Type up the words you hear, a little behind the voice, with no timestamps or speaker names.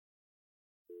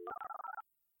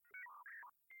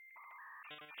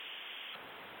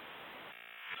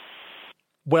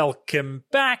Welcome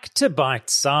back to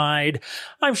Biteside.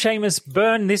 I'm Seamus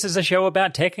Byrne. This is a show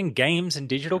about tech and games and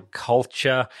digital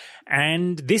culture.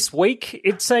 And this week,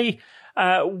 it's a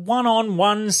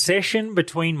one-on-one session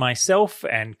between myself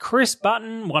and Chris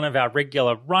Button, one of our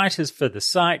regular writers for the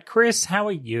site. Chris, how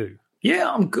are you?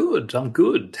 Yeah, I'm good.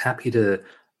 Happy to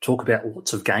talk about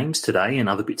lots of games today and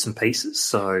other bits and pieces.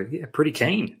 So, yeah, pretty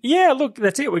keen. Yeah, look,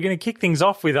 that's it. We're going to kick things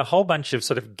off with a whole bunch of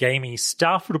sort of gamey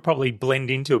stuff. It'll probably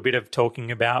blend into a bit of talking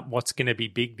about what's going to be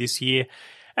big this year.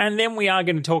 And then we are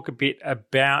going to talk a bit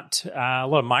about a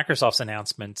lot of Microsoft's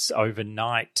announcements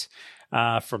overnight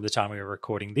from the time we were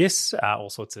recording this. All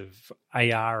sorts of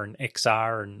AR and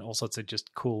XR and all sorts of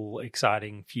just cool,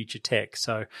 exciting future tech.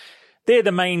 So they're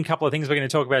the main couple of things we're going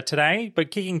to talk about today.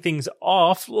 But kicking things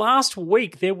off, last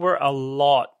week there were a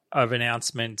lot of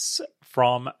announcements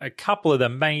from a couple of the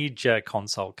major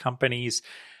console companies.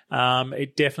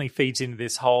 It definitely feeds into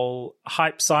this whole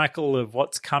hype cycle of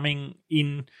what's coming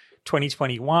in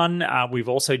 2021. We've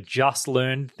also just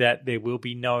learned that there will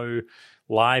be no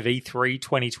live E3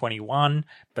 2021,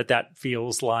 but that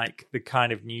feels like the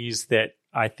kind of news that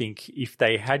I think if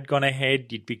they had gone ahead,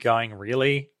 you'd be going,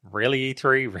 really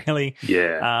E3, really?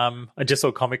 Yeah. I just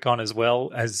saw Comic-Con as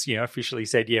well, as officially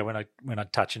said, yeah, we're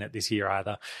not touching it this year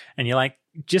either. And you're like,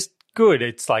 just good.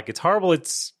 It's like, it's horrible.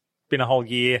 It's been a whole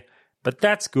year, but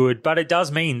that's good. But it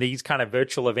does mean these kind of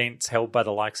virtual events held by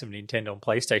the likes of Nintendo and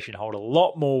PlayStation hold a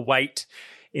lot more weight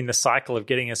in the cycle of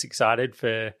getting us excited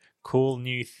for cool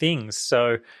new things.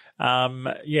 So,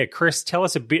 Chris, tell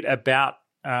us a bit about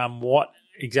what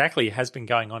exactly has been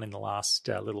going on in the last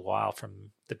little while from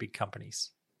the big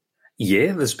companies.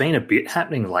 Yeah, there's been a bit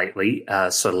happening lately.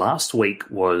 So last week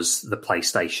was the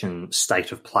PlayStation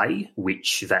State of Play,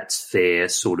 which that's their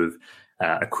sort of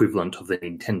equivalent of the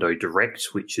Nintendo Direct,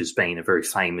 which has been a very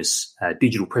famous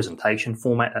digital presentation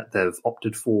format that they've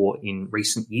opted for in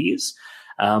recent years.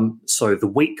 So the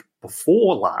week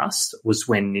before last was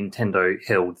when Nintendo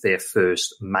held their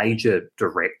first major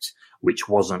Direct, which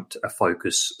wasn't a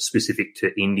focus specific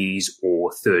to indies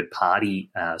or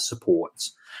third-party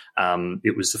supports.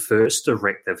 It was the first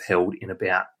Direct they've held in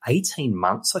about 18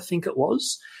 months, I think it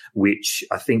was, which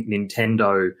I think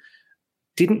Nintendo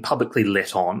didn't publicly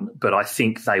let on, but I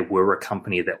think they were a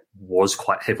company that was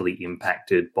quite heavily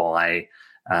impacted by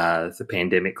the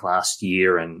pandemic last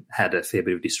year and had a fair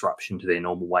bit of disruption to their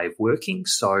normal way of working.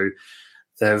 So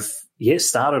they've,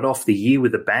 started off the year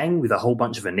with a bang with a whole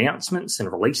bunch of announcements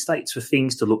and release dates for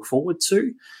things to look forward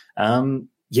to.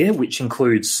 Which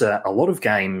includes a lot of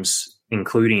games,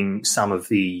 including some of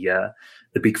the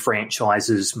big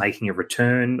franchises making a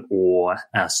return or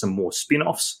some more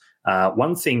spin-offs.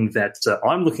 One thing that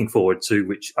I'm looking forward to,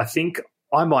 which I think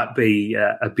I might be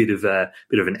a bit of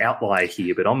an outlier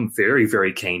here, but I'm very,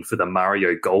 very keen for the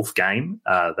Mario Golf game.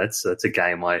 That's a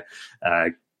game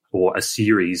or a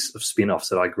series of spin-offs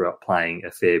that I grew up playing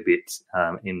a fair bit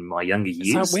in my younger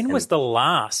years. So when was the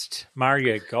last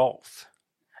Mario Golf?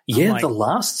 Yeah, the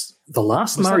last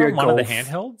Mario Golf. One of the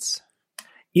handhelds?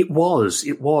 It was.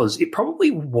 It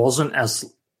probably wasn't as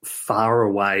far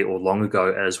away or long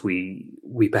ago as we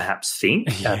perhaps think,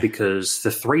 because the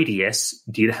 3DS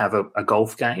did have a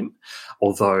golf game,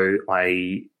 although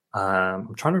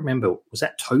I'm trying to remember, was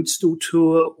that Toadstool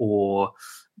Tour or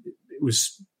it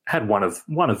had one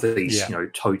of these,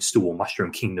 Toadstool or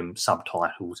Mushroom Kingdom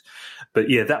subtitles. But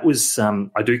yeah, that was,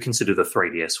 I do consider the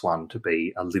 3DS one to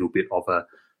be a little bit of a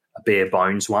bare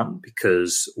bones one,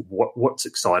 because what's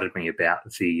excited me about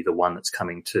the one that's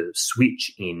coming to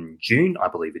Switch in June, I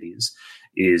believe it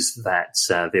is that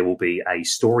there will be a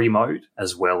story mode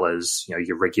as well as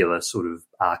your regular sort of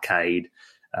arcade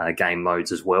game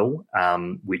modes as well,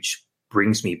 which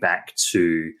brings me back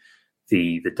to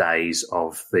the days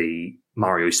of the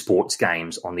Mario sports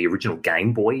games on the original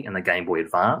Game Boy and the Game Boy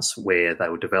Advance, where they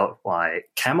were developed by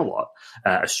Camelot,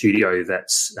 a studio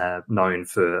that's known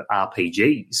for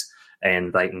RPGs,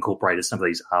 and they incorporated some of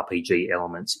these RPG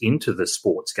elements into the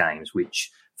sports games, which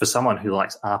for someone who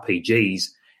likes RPGs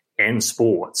and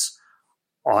sports,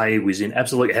 I was in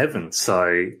absolute heaven.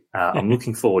 So I'm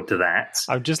looking forward to that.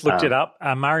 I've just looked it up.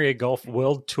 Mario Golf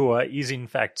World Tour is in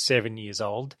fact 7 years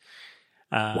old.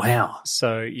 Wow.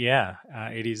 So,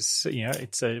 it is,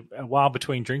 it's a while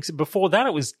between drinks. Before that,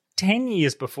 it was 10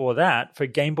 years before that for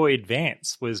Game Boy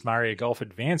Advance was Mario Golf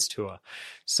Advance Tour.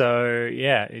 So,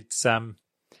 it's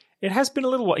it has been a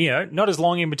little while, not as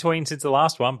long in between since the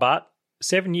last one, but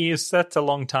 7 years, that's a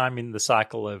long time in the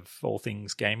cycle of all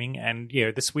things gaming. And,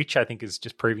 the Switch, I think, is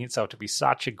just proving itself to be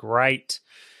such a great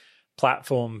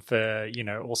platform for,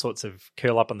 all sorts of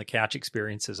curl up on the couch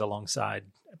experiences alongside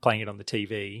playing it on the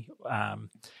TV.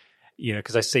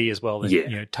 Because I see as well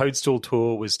that, Toadstool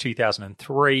Tour was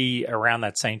 2003, around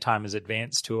that same time as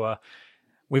Advance Tour.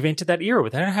 We've entered that era where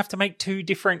they don't have to make two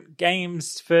different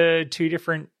games for two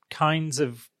different kinds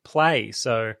of play.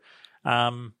 So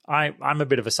I'm a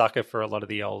bit of a sucker for a lot of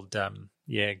the old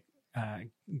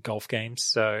golf games.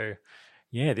 So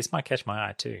this might catch my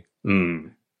eye too.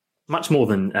 Much more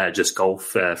than just golf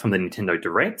from the Nintendo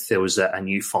Direct. There was a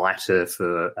new fighter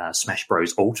for Smash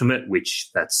Bros. Ultimate, which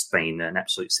that's been an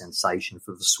absolute sensation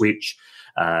for the Switch.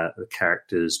 The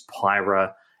characters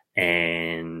Pyra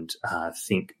and I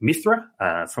think Mithra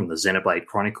from the Xenoblade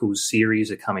Chronicles series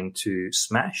are coming to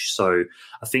Smash. So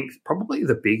I think probably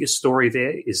the biggest story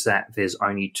there is that there's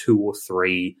only 2 or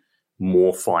 3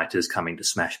 more fighters coming to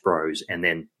Smash Bros. And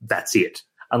then that's it,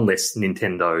 unless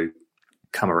Nintendo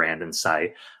come around and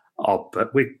say, oh,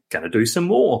 but we're going to do some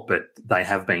more. But they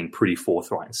have been pretty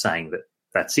forthright in saying that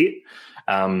that's it.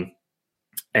 And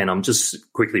I'm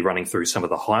just quickly running through some of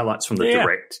the highlights from the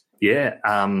Direct.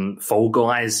 Fall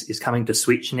Guys is coming to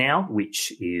Switch now,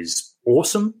 which is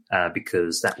awesome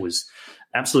because that was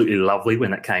absolutely lovely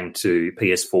when it came to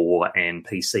PS4 and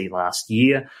PC last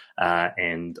year.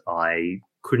 And I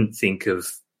couldn't think of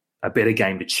a better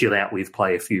game to chill out with,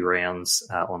 play a few rounds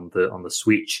on the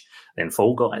Switch than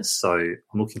Fall Guys. So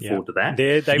I'm looking forward to that.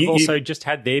 They've also just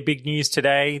had their big news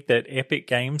today that Epic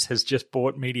Games has just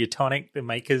bought Mediatonic, the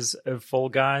makers of Fall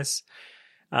Guys.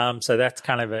 So that's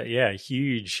kind of a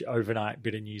huge overnight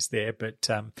bit of news there. But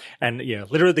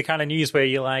literally the kind of news where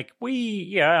you're like,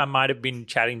 I might have been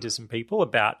chatting to some people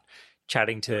about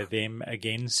chatting to them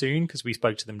again soon, because we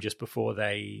spoke to them just before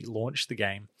they launched the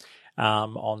game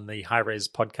on the High Res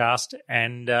podcast.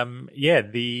 And when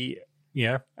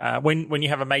you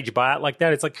have a major buyout like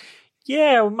that, it's like,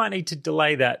 we might need to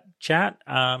delay that chat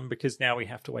because now we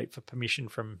have to wait for permission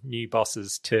from new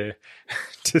bosses to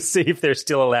see if they're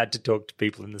still allowed to talk to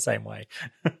people in the same way.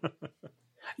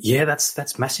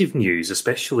 That's massive news,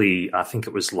 especially I think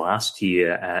it was last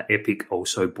year. Epic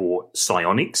also bought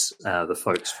Psyonix, the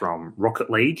folks from Rocket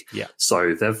League. Yeah.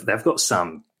 So they've got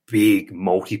some big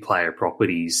multiplayer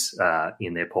properties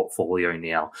in their portfolio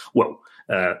now. Well,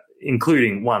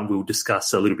 including one we'll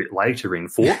discuss a little bit later in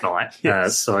Fortnite.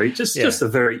 Yes. So just a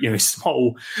very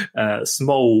small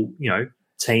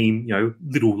team,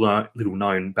 little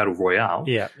known battle royale.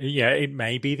 Yeah. It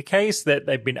may be the case that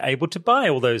they've been able to buy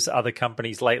all those other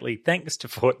companies lately thanks to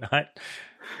Fortnite.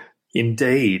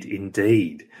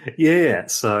 Indeed. Yeah.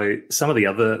 So some of the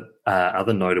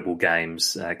other notable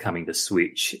games coming to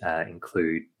Switch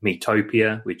include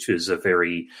Miitopia, which is a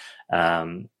very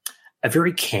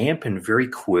camp and very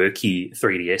quirky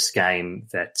 3DS game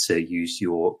that used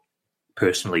your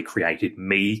personally created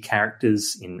Mii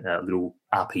characters in a little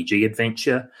RPG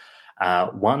adventure.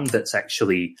 One that's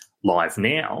actually live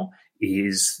now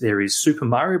is there is Super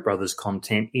Mario Brothers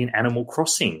content in Animal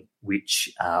Crossing,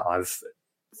 which I've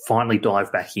finally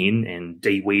dived back in and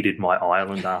de-weeded my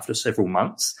island after several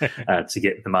months to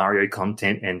get the Mario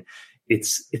content, and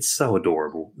it's so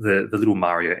adorable. The little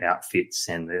Mario outfits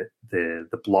and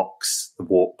the blocks, the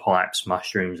warp pipes,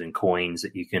 mushrooms, and coins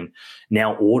that you can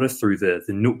now order through the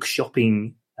Nook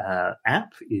shopping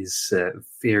app is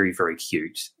very, very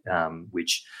cute.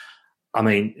 Which, I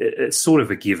mean, it's sort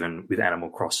of a given with Animal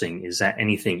Crossing is that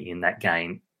anything in that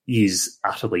game is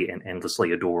utterly and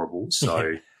endlessly adorable.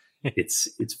 So. It's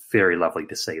very lovely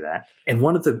to see that. And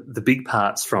one of the big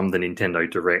parts from the Nintendo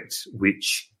Direct,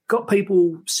 which got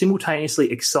people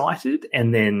simultaneously excited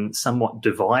and then somewhat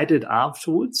divided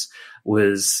afterwards,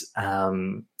 was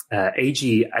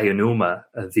Eiji Aonuma,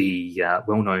 the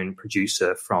well-known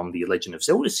producer from the Legend of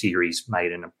Zelda series,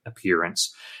 made an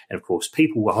appearance. And, of course,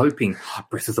 people were hoping,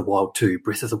 Breath of the Wild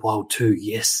 2,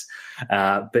 yes.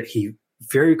 But he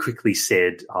very quickly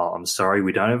said, I'm sorry,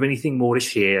 we don't have anything more to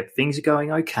share. Things are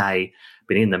going okay.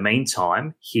 But in the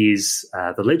meantime, here's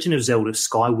The Legend of Zelda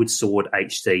Skyward Sword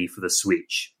HD for the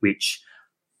Switch, which,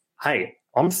 hey,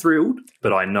 I'm thrilled,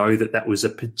 but I know that was a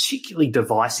particularly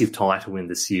divisive title in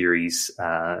the series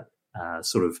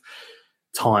sort of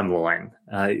timeline.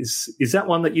 Is that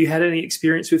one that you had any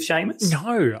experience with, Seamus?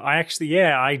 No, I actually,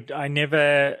 I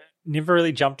never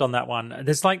really jumped on that one.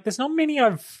 There's not many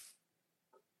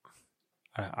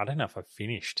I don't know if I've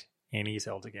finished any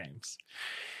Zelda games.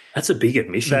 That's a big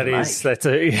admission. That's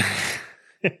a.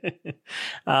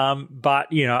 But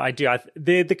I do.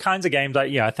 They're the kinds of games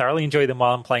I thoroughly enjoy them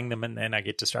while I'm playing them, and then I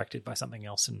get distracted by something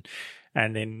else,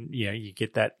 and then you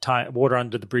get that water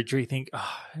under the bridge where you think,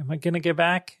 am I going to go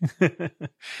back?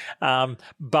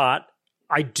 But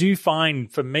I do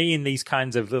find for me in these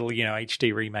kinds of little,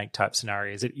 HD remake type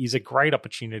scenarios, it is a great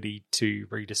opportunity to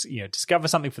discover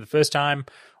something for the first time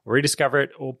or rediscover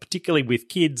it, or particularly with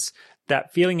kids,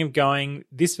 that feeling of going,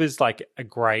 this was like a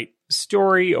great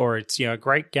story, or it's, a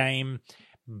great game,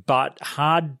 but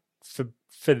hard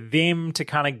for them to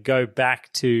kind of go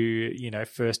back to,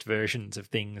 first versions of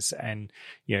things and,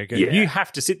 you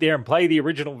have to sit there and play the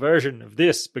original version of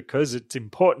this because it's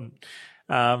important.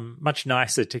 Much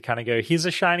nicer to kind of go, here's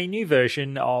a shiny new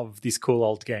version of this cool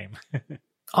old game.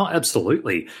 Oh,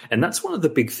 absolutely. And that's one of the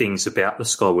big things about the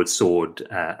Skyward Sword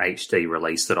HD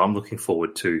release that I'm looking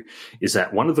forward to, is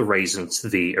that one of the reasons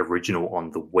the original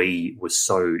on the Wii was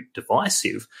so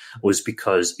divisive was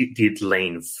because it did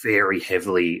lean very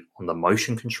heavily on the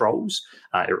motion controls.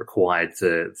 It required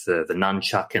the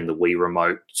nunchuck and the Wii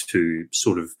remote to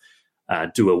sort of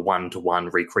do a one-to-one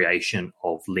recreation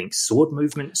of Link's sword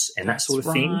movements and that sort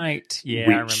of thing. Right. Yeah, I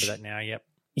remember that now, yep.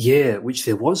 Yeah, which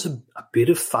there was a bit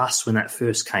of fuss when that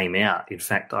first came out. In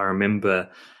fact, I remember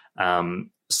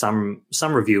some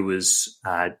reviewers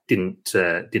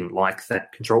didn't like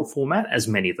that control format, as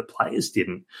many of the players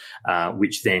didn't,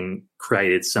 which then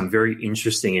created some very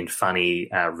interesting and funny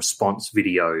response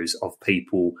videos of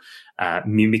people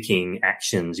mimicking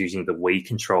actions using the Wii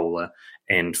controller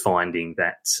and finding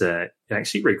that it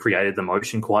actually recreated the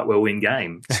motion quite well in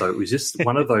game. So it was just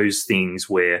one of those things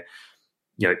where,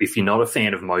 if you're not a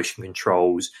fan of motion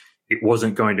controls, it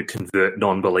wasn't going to convert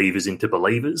non-believers into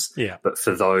believers. Yeah. But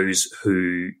for those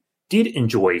who did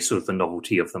enjoy sort of the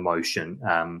novelty of the motion,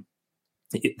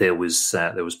 there was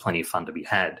plenty of fun to be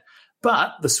had.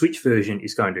 But the Switch version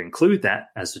is going to include that,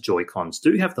 as the Joy-Cons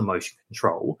do have the motion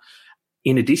control,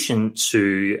 in addition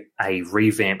to a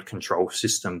revamped control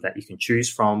system that you can choose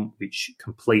from, which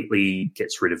completely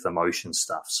gets rid of the motion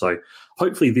stuff. So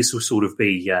hopefully this will sort of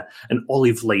be an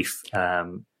olive leaf,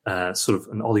 sort of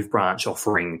an olive branch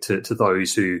offering to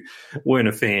those who weren't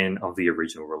a fan of the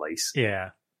original release.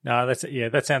 Yeah. No,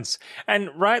 that sounds, and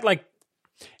right, like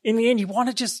in the end, you want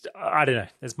to just, I don't know,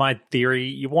 that's my theory.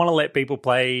 You want to let people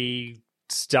play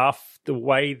stuff the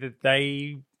way that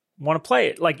they want to play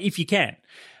it, like if you can.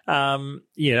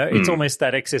 It's almost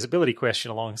that accessibility question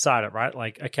alongside it, right?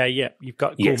 Like, okay, yeah, you've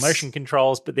got cool motion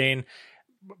controls, but then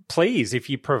please, if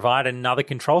you provide another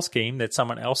control scheme that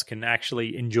someone else can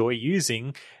actually enjoy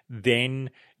using,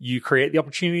 then you create the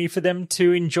opportunity for them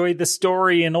to enjoy the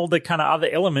story and all the kind of other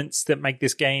elements that make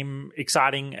this game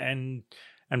exciting and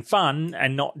fun,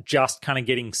 and not just kind of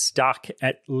getting stuck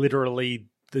at literally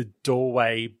the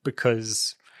doorway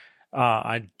because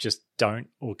I just don't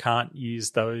or can't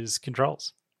use those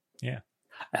controls. Yeah.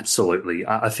 Absolutely.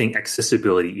 I think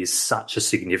accessibility is such a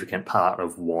significant part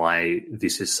of why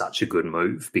this is such a good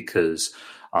move, because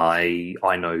I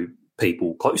know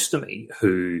people close to me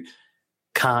who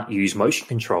can't use motion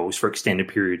controls for extended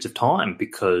periods of time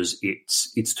because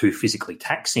it's too physically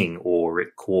taxing, or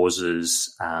it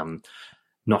causes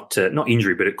not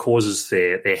injury, but it causes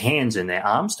their hands and their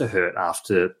arms to hurt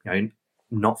after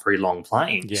not very long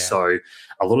playing. Yeah. So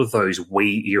a lot of those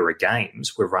Wii era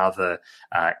games were rather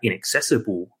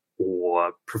inaccessible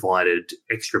or provided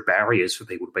extra barriers for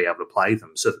people to be able to play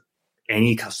them. So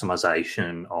any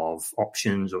customization of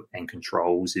options and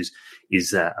controls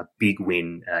is a big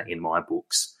win in my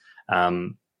books.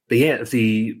 But yeah,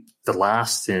 the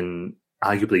last and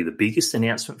arguably the biggest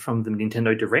announcement from the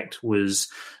Nintendo Direct was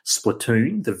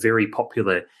Splatoon, the very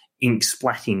popular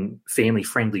ink-splatting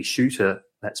family-friendly shooter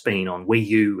that's been on Wii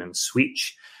U and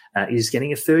Switch, is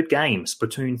getting a third game,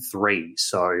 Splatoon 3.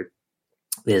 So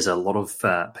there's a lot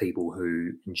of people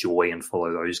who enjoy and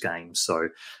follow those games. So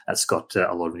that's got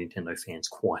a lot of Nintendo fans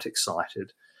quite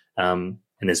excited. And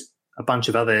there's a bunch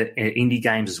of other indie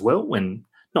games as well. And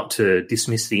not to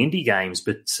dismiss the indie games,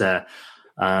 but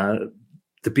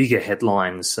the bigger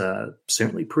headlines are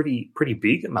certainly pretty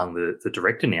big among the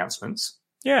Direct announcements.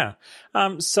 Yeah.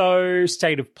 So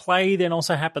State of Play then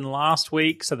also happened last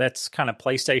week. So that's kind of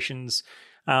PlayStation's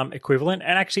equivalent.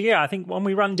 And actually, yeah, I think when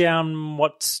we run down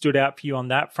what stood out for you on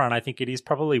that front, I think it is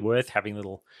probably worth having a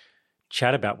little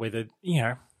chat about whether,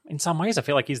 in some ways, I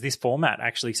feel like is this format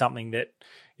actually something that,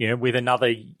 with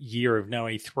another year of no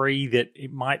E3, that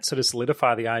it might sort of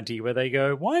solidify the idea where they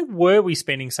go, why were we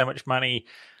spending so much money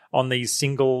on these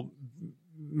single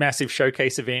massive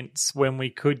showcase events when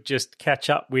we could just catch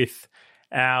up with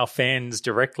our fans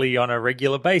directly on a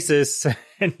regular basis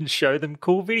and show them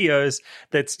cool videos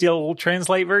that still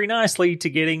translate very nicely to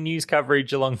getting news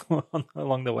coverage along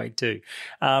the way too.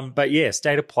 But yeah,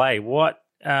 State of Play. What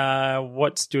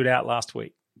stood out last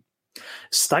week?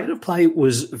 State of Play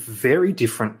was very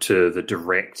different to the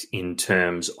Direct in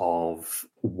terms of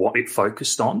what it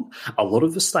focused on. A lot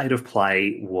of the state of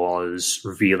play was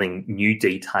revealing new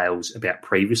details about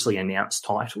previously announced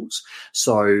titles.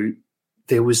 So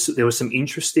there was some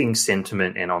interesting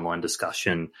sentiment and online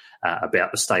discussion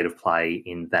about the state of play,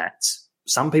 in that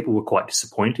some people were quite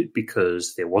disappointed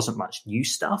because there wasn't much new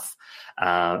stuff.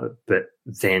 But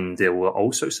then there were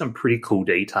also some pretty cool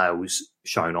details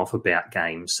shown off about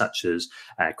games such as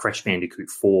Crash Bandicoot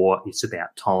 4, It's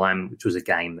About Time, which was a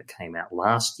game that came out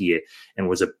last year and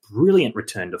was a brilliant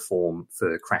return to form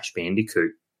for Crash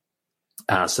Bandicoot.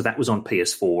 So that was on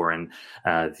PS4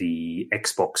 and the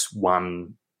Xbox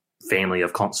One family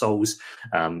of consoles.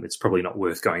 It's probably not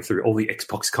worth going through all the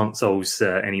Xbox consoles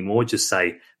anymore. Just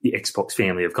say the Xbox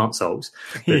family of consoles.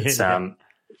 But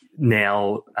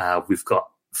now we've got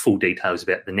full details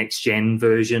about the next gen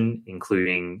version,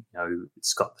 including,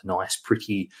 it's got the nice,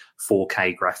 pretty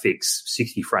 4K graphics,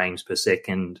 60 frames per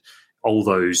second. All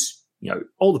those,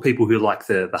 all the people who like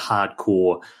the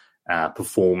hardcore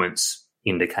performance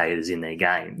indicators in their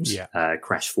games. Yeah.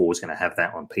 Crash 4 is going to have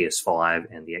that on PS5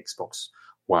 and the Xbox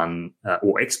One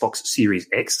or Xbox Series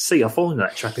X. See, I fall into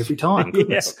that trap every time.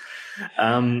 Goodness.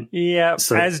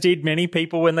 So, as did many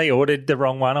people when they ordered the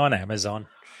wrong one on Amazon.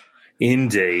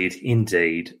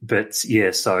 Indeed. But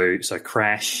yeah, so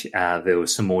Crash, there were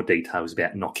some more details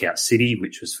about Knockout City,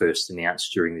 which was first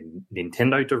announced during the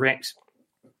Nintendo Direct.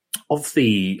 Of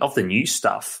the new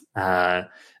stuff, there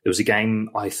was a game,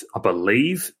 I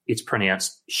believe it's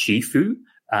pronounced Shifu,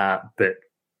 but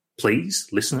please,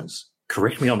 listeners,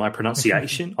 correct me on my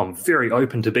pronunciation. I'm very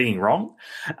open to being wrong.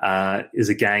 Is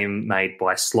a game made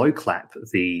by Slow Clap,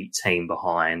 the team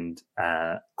behind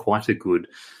quite a good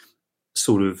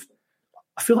sort of,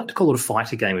 I feel like to call it a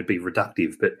fighter game would be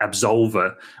reductive, but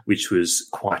Absolver, which was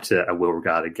quite a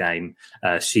well-regarded game.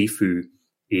 Shifu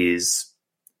is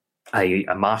a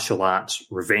martial arts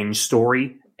revenge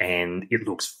story, and it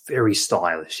looks very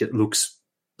stylish. It looks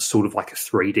sort of like a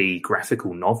 3D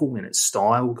graphical novel in its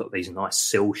style, got these nice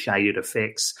cel-shaded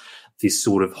effects, this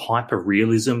sort of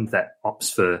hyper-realism that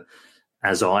opts for,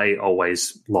 as I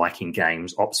always like in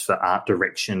games, opts for art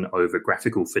direction over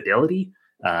graphical fidelity.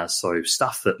 So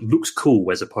stuff that looks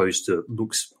cool as opposed to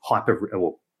looks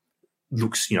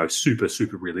super,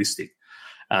 super realistic.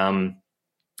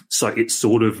 So it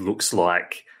sort of looks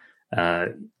like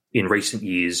in recent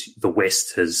years, the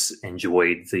West has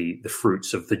enjoyed the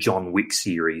fruits of the John Wick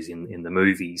series in the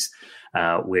movies,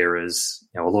 whereas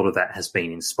a lot of that has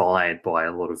been inspired by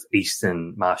a lot of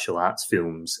Eastern martial arts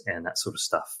films and that sort of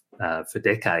stuff for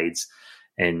decades.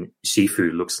 And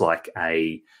Shifu looks like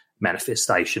a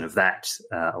manifestation of that.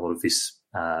 A lot of this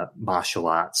martial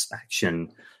arts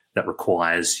action that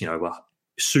requires, a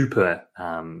super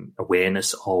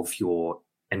awareness of your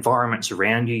environments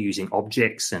around you, using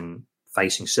objects and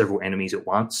facing several enemies at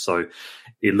once. So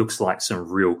it looks like some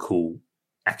real cool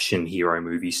action hero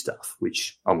movie stuff,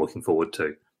 which I'm looking forward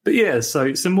to. But yeah,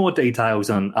 so some more details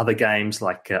on other games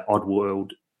like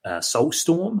Oddworld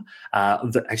Soulstorm.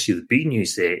 The big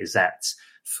news there is that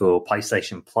for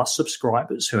PlayStation Plus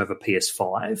subscribers who have a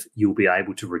PS5, you'll be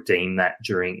able to redeem that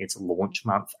during its launch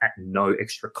month at no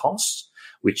extra cost,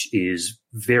 which is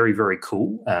very, very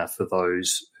cool for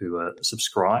those who are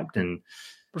subscribed. And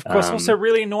of course, also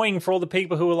really annoying for all the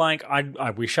people who are like,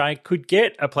 I wish I could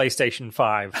get a PlayStation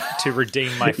 5 to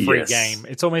redeem my free game.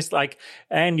 It's almost like,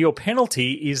 and your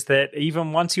penalty is that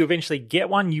even once you eventually get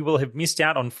one, you will have missed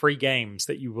out on free games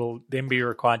that you will then be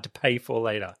required to pay for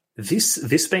later.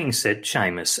 This being said,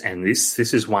 Seamus, and this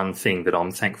is one thing that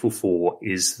I'm thankful for,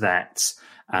 is that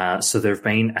so there have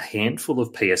been a handful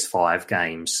of PS5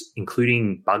 games,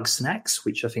 including Bugsnax,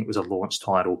 which I think was a launch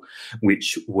title,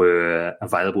 which were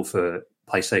available for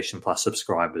PlayStation Plus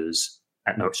subscribers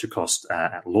at no extra cost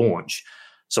at launch.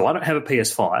 So I don't have a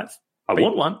PS5. I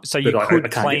want one, so you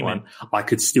could claim one. I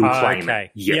could still claim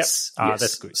it. Yes, yep.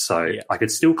 That's good. So I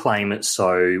could still claim it.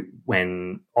 So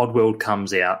when Oddworld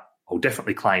comes out, I'll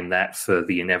definitely claim that for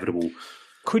the inevitable.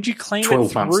 Could you claim it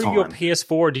through your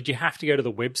PS4, or did you have to go to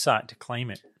the website to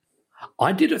claim it?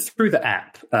 I did it through the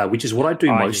app, which is what I do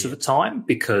most of the time,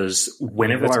 because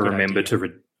whenever I remember to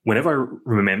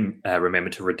remember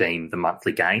to redeem the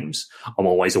monthly games, I'm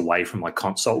always away from my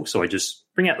console. So I just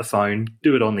bring out the phone,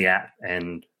 do it on the app,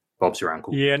 and Bob's your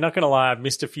uncle. Yeah, not going to lie, I've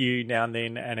missed a few now and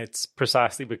then, and it's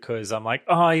precisely because I'm like,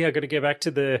 I've got to get back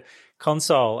to the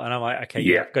console. And I'm like,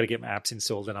 okay, I've got to get my apps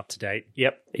installed and up to date.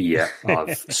 Yep. Yeah,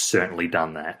 I've certainly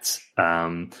done that.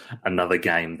 Another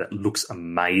game that looks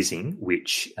amazing,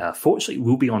 which fortunately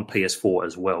will be on PS4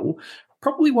 as well,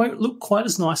 probably won't look quite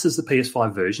as nice as the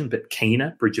PS5 version, but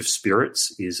Kena, Bridge of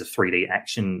Spirits, is a 3D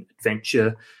action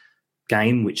adventure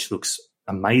game which looks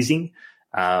amazing.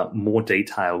 more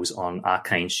details on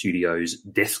Arcane Studios'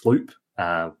 Deathloop,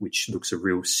 which looks a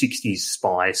real 60s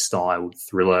spy-style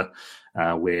thriller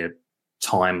where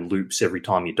time loops every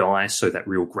time you die, so that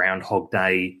real Groundhog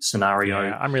Day scenario.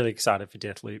 Yeah, I'm really excited for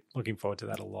Deathloop. Looking forward to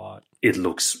that a lot. It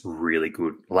looks really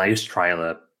good. Latest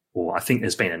trailer, or I think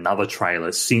there's been another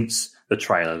trailer since the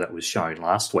trailer that was shown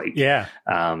last week. Yeah.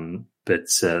 But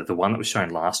the one that was shown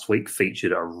last week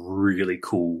featured a really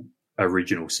cool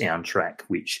original soundtrack,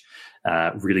 which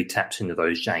really taps into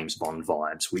those James Bond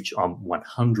vibes, which I'm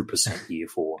 100% here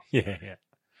for. Yeah.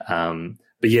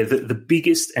 But yeah, the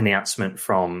biggest announcement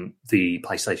from the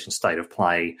PlayStation State of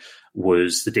Play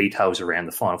was the details around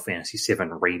the Final Fantasy VII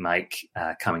Remake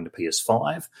coming to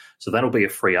PS5. So that'll be a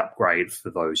free upgrade for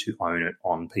those who own it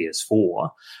on PS4.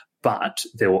 But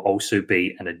there will also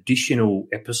be an additional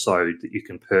episode that you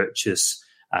can purchase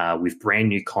with brand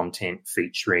new content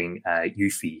featuring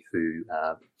Yuffie, who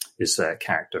is a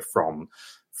character from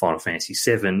Final Fantasy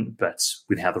VII. But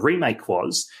with how the remake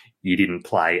was, you didn't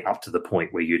play up to the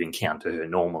point where you'd encounter her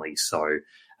normally. So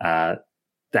that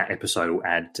episode will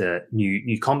add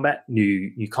new combat,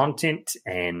 new content,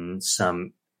 and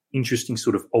some interesting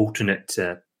sort of alternate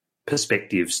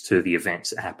perspectives to the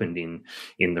events that happened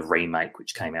in the remake,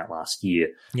 which came out last year.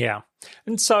 Yeah.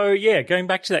 And so, going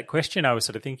back to that question I was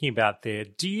sort of thinking about there,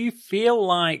 do you feel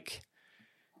like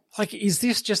is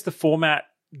this just the format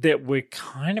that we're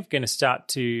kind of going to start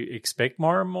to expect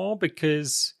more and more?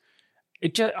 Because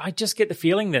I just get the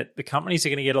feeling that the companies are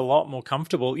going to get a lot more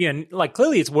comfortable. Yeah, like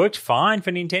clearly it's worked fine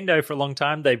for Nintendo for a long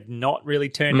time. They've not really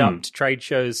turned up to trade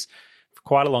shows for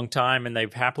quite a long time, and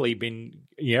they've happily been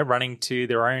running to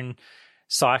their own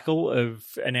cycle of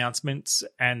announcements.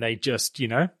 And they just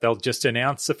they'll just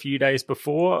announce a few days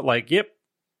before, like, yep,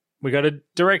 we got a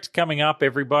direct coming up,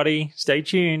 everybody, stay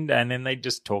tuned. And then they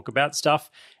just talk about stuff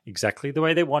exactly the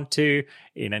way they want to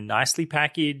in a nicely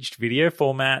packaged video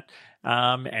format.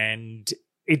 And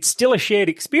it's still a shared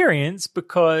experience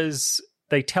because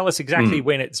they tell us exactly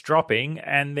when it's dropping,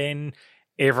 and then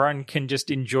everyone can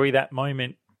just enjoy that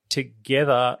moment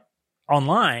together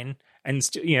online and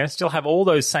still have all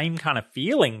those same kind of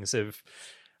feelings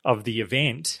of the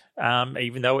event,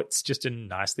 even though it's just a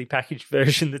nicely packaged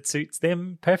version that suits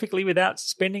them perfectly without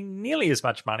spending nearly as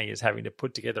much money as having to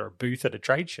put together a booth at a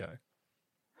trade show.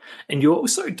 And you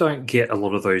also don't get a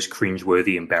lot of those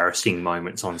cringeworthy, embarrassing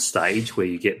moments on stage where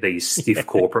you get these stiff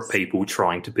corporate people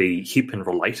trying to be hip and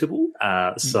relatable.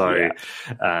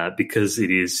 Because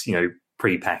it is,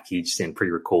 pre-packaged and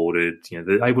pre-recorded,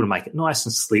 they're able to make it nice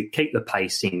and slick, keep the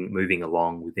pacing moving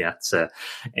along without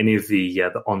any of the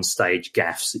on-stage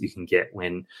gaffes that you can get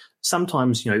when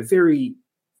sometimes, very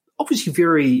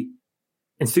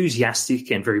enthusiastic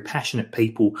and very passionate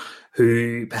people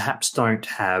who perhaps don't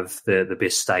have the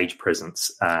best stage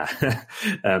presence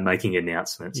making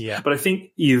announcements. Yeah. But I think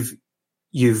you've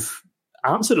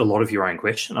answered a lot of your own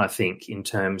question, I think, in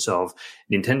terms of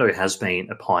Nintendo has been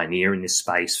a pioneer in this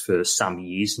space for some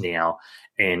years now,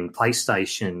 and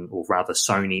PlayStation, or rather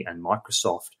Sony and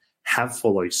Microsoft, have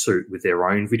followed suit with their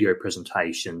own video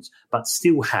presentations, but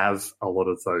still have a lot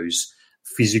of those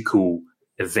physical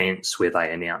events where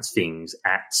they announce things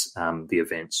at the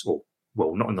events, or,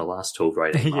 well, not in the last 12 or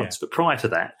 18 months, but prior to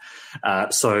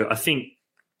that. So I think,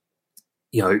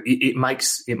 it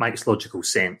makes logical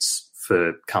sense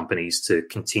for companies to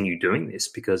continue doing this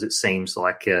because it seems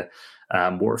like a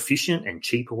more efficient and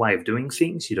cheaper way of doing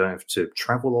things. You don't have to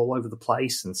travel all over the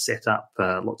place and set up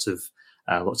lots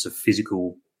of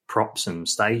physical props and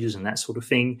stages and that sort of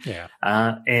thing. Yeah.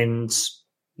 I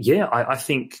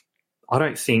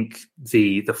don't think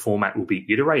the format will be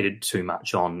iterated too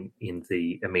much on in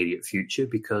the immediate future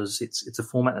because it's a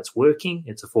format that's working.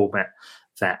 It's a format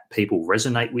that people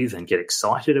resonate with and get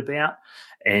excited about.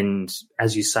 And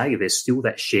as you say, there's still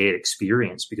that shared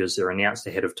experience because they're announced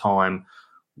ahead of time.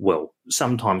 Well,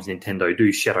 sometimes Nintendo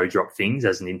do shadow drop things,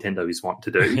 as Nintendo is wont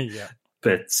to do. Yeah.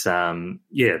 But,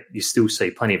 you still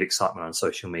see plenty of excitement on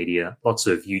social media, lots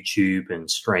of YouTube and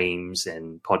streams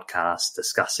and podcasts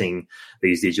discussing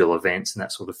these digital events and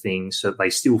that sort of thing. So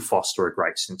they still foster a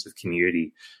great sense of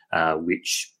community,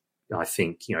 which I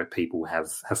think, people have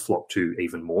flocked to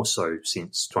even more so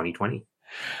since 2020.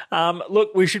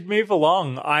 Look, we should move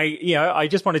along. I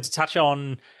just wanted to touch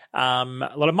on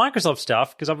a lot of Microsoft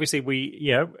stuff because obviously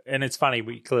and it's funny,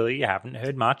 we clearly haven't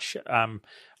heard much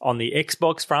on the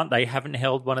Xbox front. They haven't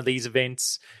held one of these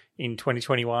events in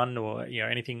 2021 or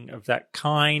anything of that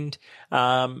kind.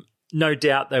 No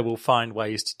doubt they will find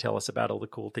ways to tell us about all the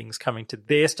cool things coming to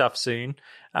their stuff soon.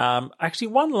 Actually,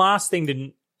 one last thing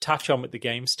to touch on with the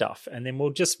game stuff, and then we'll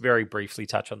just very briefly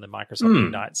touch on the Microsoft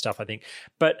Ignite stuff, I think.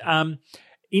 But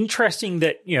interesting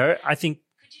that, I think.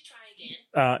 Could you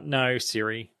try again? No,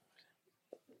 Siri.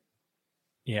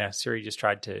 Yeah, Siri just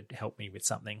tried to help me with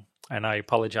something, and I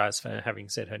apologize for having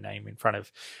said her name in front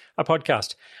of a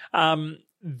podcast. That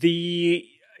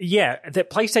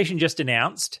PlayStation just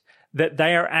announced that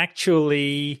they are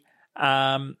actually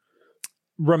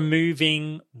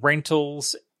removing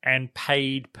rentals and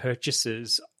paid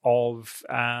purchases of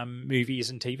movies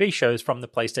and TV shows from the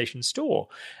PlayStation Store.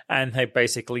 And they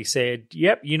basically said,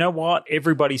 yep, you know what?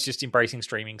 Everybody's just embracing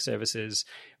streaming services.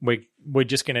 We're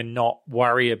just going to not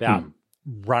worry about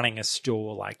running a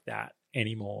store like that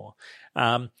anymore.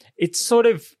 It's sort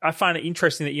of, I find it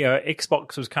interesting that,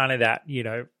 Xbox was kind of that,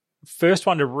 first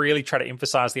one to really try to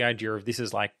emphasize the idea of this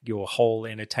is like your whole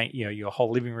your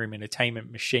whole living room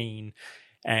entertainment machine,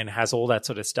 and has all that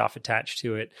sort of stuff attached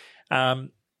to it.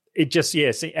 It just,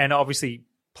 yes. And obviously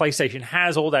PlayStation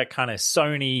has all that kind of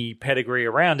Sony pedigree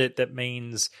around it. That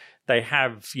means they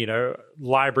have,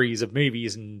 libraries of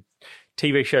movies and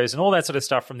TV shows and all that sort of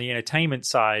stuff from the entertainment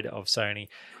side of Sony,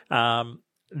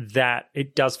 that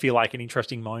it does feel like an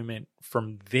interesting moment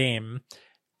from them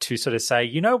to sort of say,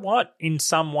 you know what, in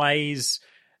some ways,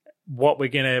 what we're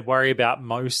going to worry about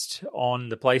most on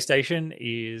the PlayStation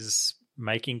is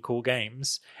making cool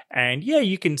games. And yeah,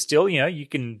 you can still, you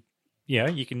can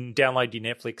download your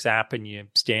Netflix app and your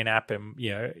Stan app, and,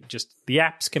 just the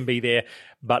apps can be there.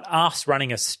 But us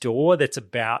running a store that's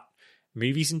about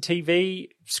movies and TV,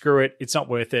 screw it. It's not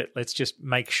worth it. Let's just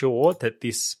make sure that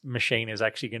this machine is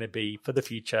actually going to be for the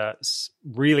future,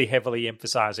 really heavily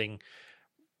emphasizing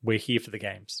we're here for the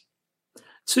games.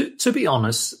 To be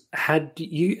honest, had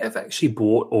you ever actually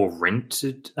bought or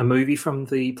rented a movie from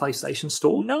the PlayStation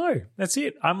Store? No, that's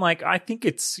it. I'm like, I think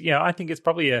it's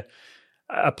probably a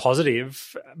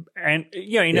positive. And,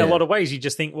 in a lot of ways, you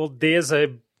just think, well, there's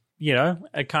a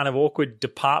kind of awkward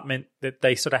department that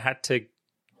they sort of had to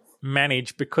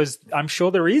manage, because I'm sure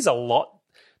there is a lot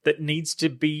that needs to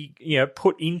be,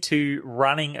 put into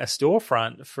running a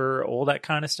storefront for all that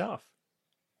kind of stuff.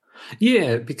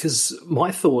 Yeah, because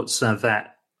my thoughts are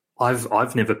that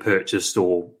I've never purchased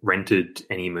or rented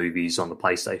any movies on the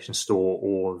PlayStation Store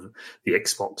or the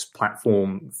Xbox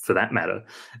platform for that matter.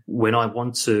 When I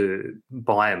want to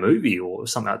buy a movie or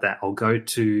something like that, I'll go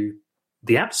to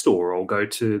the App Store or I'll go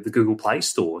to the Google Play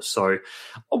Store. So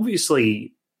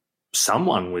obviously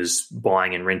someone was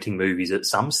buying and renting movies at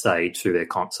some stage through their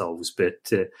consoles,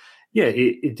 but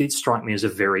it did strike me as a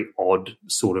very odd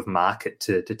sort of market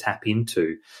to tap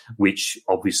into, which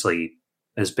obviously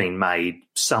has been made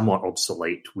somewhat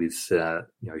obsolete with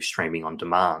streaming on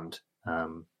demand.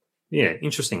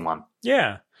 Interesting one.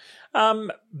 Yeah.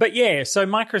 But yeah, so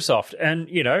Microsoft, and,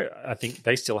 I think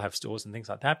they still have stores and things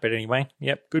like that. But anyway,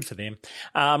 yep, good for them.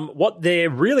 What they're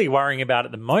really worrying about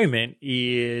at the moment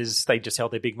is they just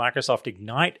held their big Microsoft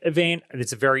Ignite event, and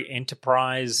it's a very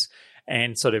enterprise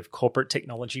and sort of corporate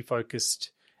technology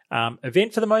focused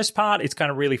event for the most part. It's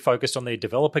kind of really focused on their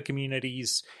developer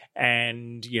communities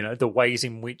and, the ways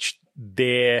in which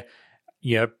they're,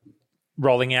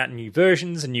 rolling out new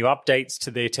versions and new updates to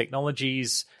their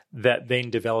technologies that then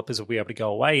developers will be able to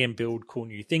go away and build cool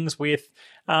new things with,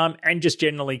 and just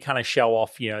generally kind of show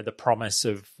off, the promise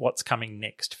of what's coming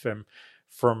next from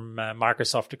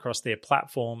Microsoft across their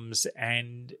platforms,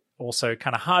 and also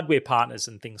kind of hardware partners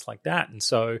and things like that. And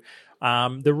so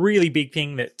the really big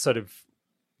thing that sort of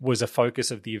was a focus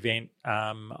of the event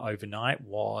overnight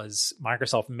was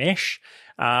Microsoft Mesh,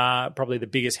 probably the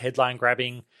biggest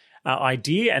headline-grabbing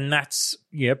idea, and that's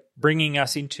bringing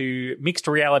us into mixed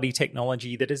reality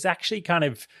technology that is actually kind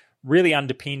of really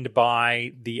underpinned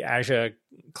by the Azure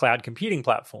cloud computing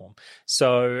platform.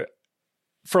 So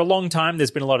for a long time, there's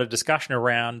been a lot of discussion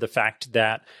around the fact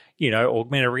that,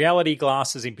 augmented reality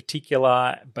glasses in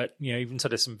particular, but, even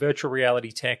sort of some virtual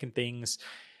reality tech and things,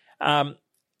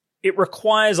 it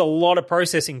requires a lot of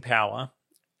processing power,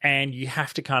 and you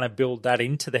have to kind of build that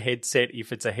into the headset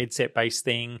if it's a headset-based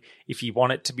thing, if you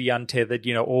want it to be untethered,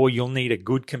 or you'll need a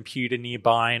good computer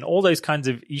nearby, and all those kinds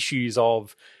of issues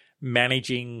of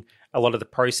managing a lot of the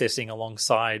processing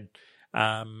alongside,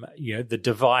 the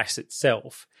device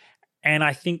itself. And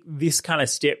I think this kind of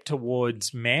step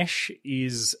towards Mesh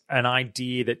is an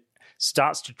idea that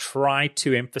starts to try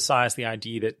to emphasize the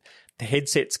idea that the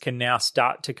headsets can now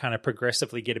start to kind of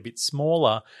progressively get a bit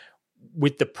smaller,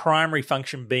 with the primary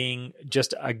function being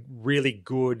just a really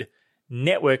good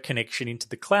network connection into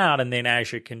the cloud, and then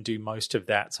Azure can do most of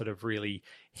that sort of really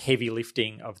heavy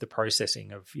lifting of the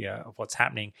processing of what's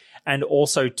happening, and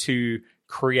also to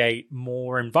create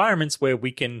more environments where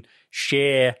we can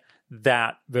share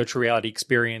that virtual reality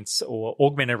experience or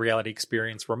augmented reality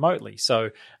experience remotely. So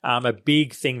a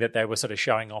big thing that they were sort of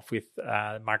showing off with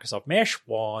Microsoft Mesh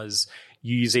was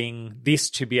using this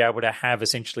to be able to have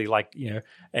essentially like,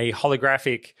 a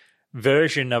holographic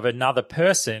version of another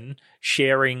person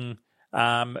sharing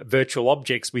virtual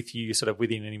objects with you sort of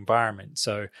within an environment.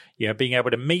 So, being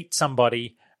able to meet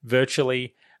somebody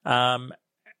virtually and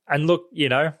look,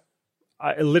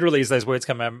 literally as those words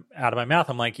come out of my mouth,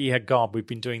 I'm like, yeah, God, we've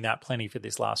been doing that plenty for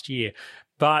this last year.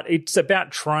 But it's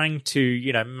about trying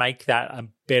to, make that a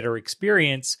better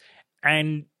experience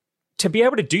and to be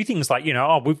able to do things like,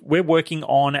 we're working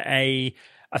on a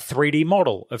 3D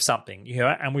model of something,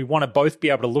 and we want to both be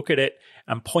able to look at it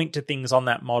and point to things on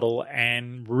that model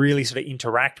and really sort of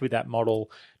interact with that model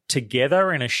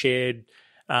together in a shared,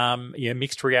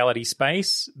 mixed reality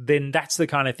space. Then that's the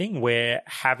kind of thing where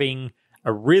having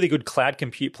a really good cloud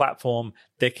compute platform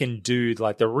that can do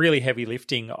like the really heavy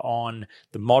lifting on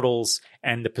the models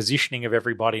and the positioning of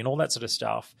everybody and all that sort of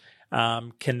stuff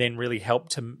can then really help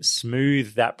to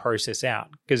smooth that process out.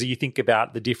 Because you think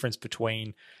about the difference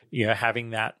between,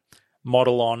 having that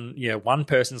model on, one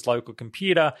person's local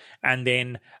computer and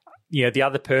then, the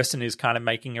other person is kind of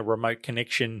making a remote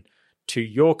connection to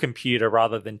your computer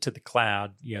rather than to the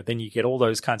cloud, then you get all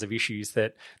those kinds of issues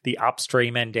that the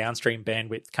upstream and downstream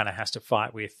bandwidth kind of has to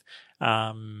fight with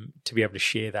to be able to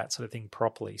share that sort of thing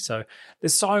properly. So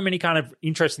there's so many kind of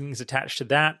interesting things attached to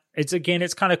that. It's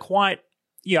kind of quite,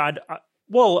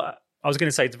 I was going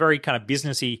to say it's very kind of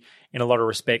businessy in a lot of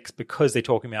respects because they're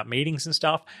talking about meetings and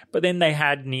stuff. But then they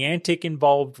had Niantic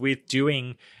involved with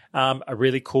doing a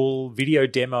really cool video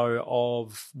demo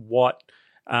of what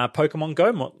Pokemon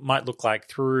Go might look like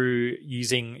through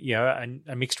using,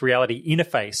 a mixed reality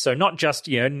interface. So not just,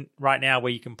 right now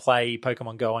where you can play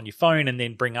Pokemon Go on your phone and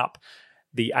then bring up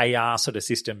the AR sort of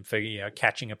system for,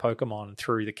 catching a Pokemon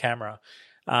through the camera.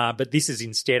 But this is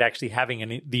instead actually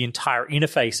having the entire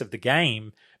interface of the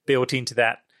game built into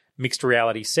that mixed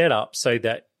reality setup so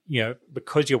that,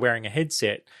 because you're wearing a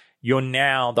headset,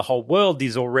 the whole world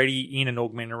is already in an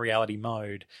augmented reality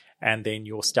mode. And then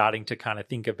you're starting to kind of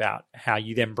think about how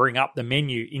you then bring up the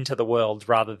menu into the world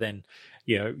rather than,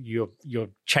 you're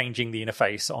changing the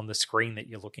interface on the screen that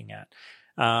you're looking at.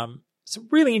 Some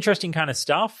really interesting kind of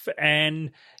stuff.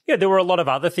 And there were a lot of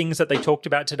other things that they talked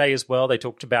about today as well. They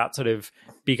talked about sort of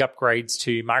big upgrades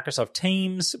to Microsoft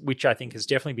Teams, which I think has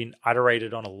definitely been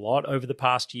iterated on a lot over the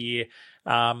past year.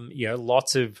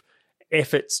 Lots of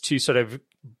efforts to sort of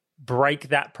break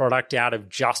that product out of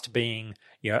just being,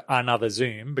 another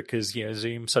Zoom, because,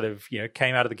 Zoom sort of,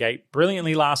 came out of the gate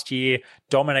brilliantly last year,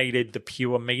 dominated the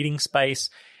pure meeting space.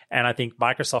 And I think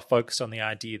Microsoft focused on the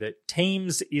idea that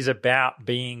Teams is about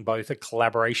being both a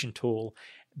collaboration tool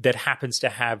that happens to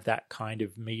have that kind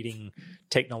of meeting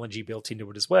technology built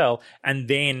into it as well. And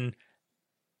then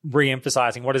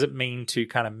re-emphasizing what does it mean to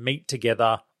kind of meet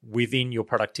together within your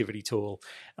productivity tool,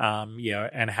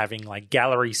 and having like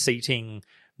gallery seating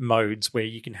modes where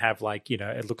you can have like,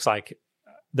 it looks like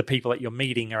the people at your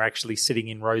meeting are actually sitting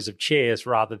in rows of chairs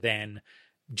rather than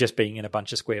just being in a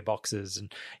bunch of square boxes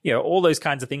and, all those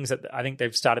kinds of things that I think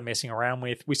they've started messing around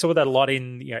with. We saw that a lot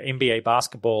in, NBA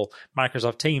basketball.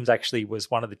 Microsoft Teams actually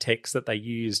was one of the techs that they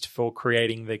used for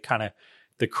creating the kind of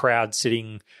the crowd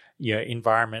sitting,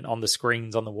 environment on the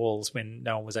screens on the walls when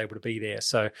no one was able to be there.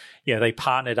 So, they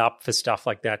partnered up for stuff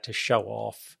like that to show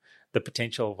off the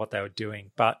potential of what they were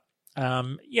doing. But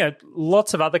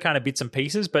lots of other kind of bits and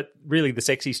pieces, but really the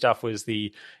sexy stuff was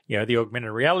the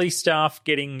augmented reality stuff,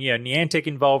 getting, Niantic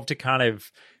involved to kind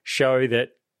of show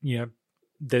that,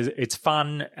 it's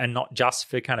fun and not just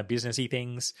for kind of businessy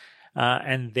things.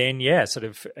 And then, sort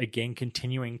of, again,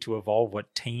 continuing to evolve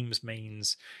what Teams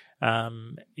means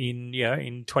in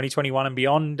 2021 and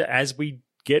beyond as we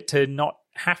get to not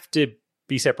have to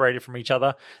be separated from each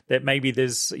other, that maybe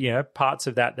there's, parts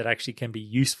of that actually can be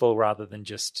useful rather than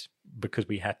just because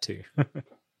we had to.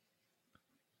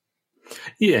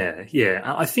 Yeah.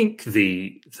 I think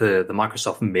the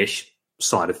Microsoft Mesh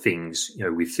side of things,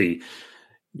 with the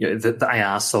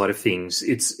AR side of things,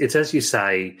 it's as you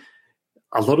say,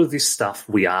 a lot of this stuff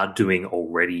we are doing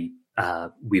already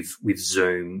with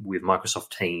Zoom, with Microsoft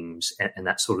Teams, and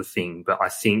that sort of thing. But I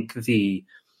think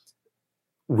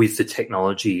with the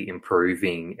technology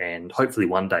improving and hopefully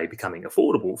one day becoming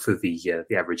affordable for the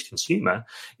average consumer,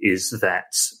 is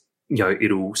that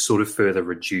it'll sort of further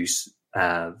reduce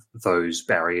those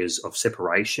barriers of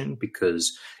separation,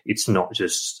 because it's not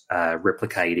just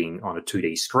replicating on a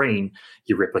 2D screen.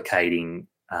 You're replicating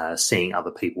seeing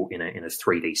other people in a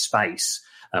 3D space.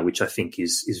 which I think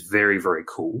is very, very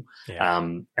cool. Yeah.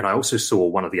 And I also saw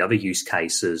one of the other use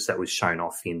cases that was shown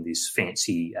off in this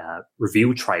fancy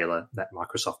reveal trailer that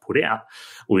Microsoft put out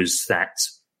was that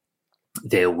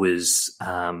there was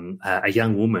a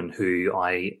young woman who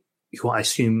I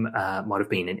assume might have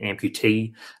been an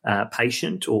amputee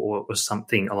patient or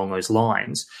something along those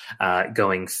lines,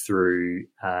 going through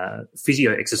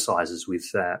physio exercises with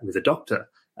a doctor.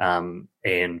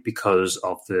 And because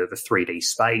of the 3D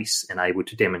space and able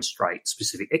to demonstrate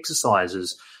specific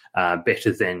exercises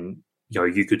better than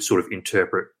you could sort of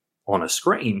interpret on a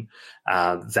screen,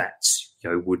 that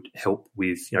would help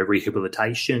with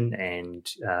rehabilitation and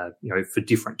for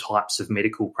different types of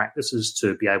medical practices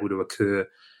to be able to occur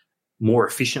more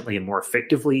efficiently and more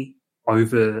effectively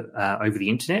over the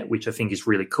internet, which I think is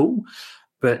really cool.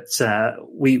 But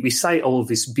we say all of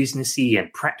this businessy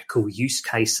and practical use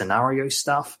case scenario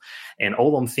stuff, and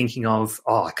all I'm thinking of,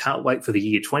 I can't wait for the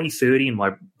year 2030, and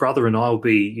my brother and I will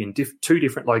be in two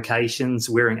different locations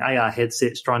wearing AR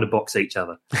headsets trying to box each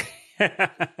other.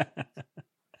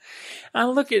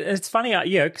 Look, it's funny,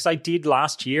 because I did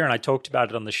last year, and I talked about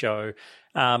it on the show,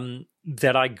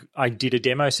 that I did a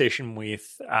demo session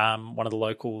with one of the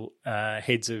local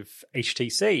heads of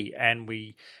HTC, and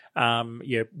we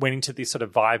went into this sort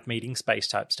of Vive meeting space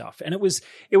type stuff. And it was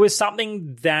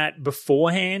something that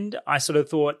beforehand I sort of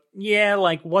thought,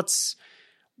 what's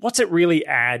it really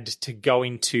add to go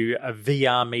into a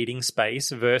VR meeting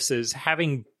space versus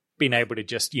having been able to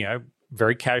just,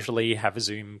 very casually have a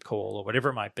Zoom call or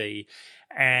whatever it might be.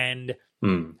 And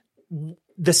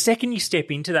the second you step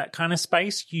into that kind of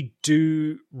space, you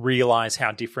do realize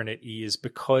how different it is,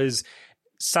 because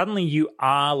suddenly you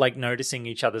are noticing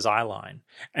each other's eye line,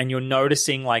 and you're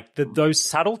noticing those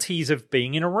subtleties of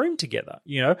being in a room together.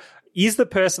 Is the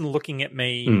person looking at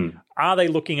me? Are they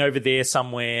looking over there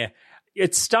somewhere?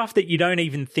 It's stuff that you don't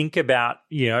even think about,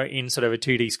 in sort of a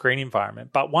 2D screen environment.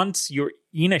 But once you're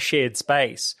in a shared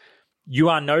space, you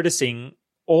are noticing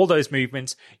all those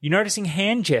movements. You're noticing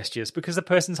hand gestures because the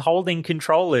person's holding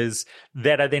controllers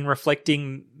that are then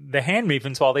reflecting the hand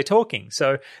movements while they're talking.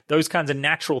 So those kinds of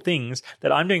natural things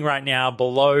that I'm doing right now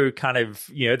below kind of,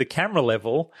 the camera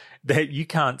level that you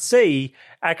can't see.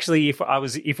 Actually,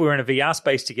 if we were in a VR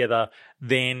space together,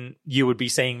 then you would be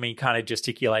seeing me kind of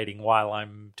gesticulating while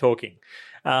I'm talking.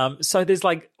 So there's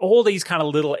all these kind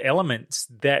of little elements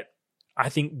that I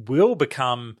think will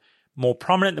become more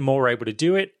prominent the more we're able to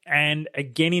do it. And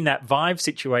again, in that Vive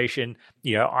situation,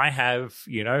 I have,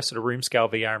 sort of room scale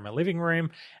VR in my living room.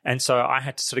 And so I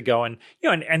had to sort of go and,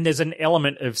 and there's an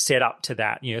element of setup to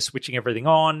that, switching everything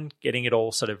on, getting it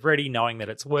all sort of ready, knowing that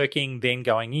it's working, then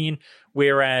going in.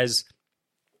 Whereas,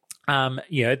 his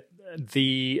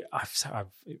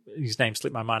name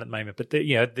slipped my mind at the moment, but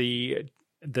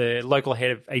the local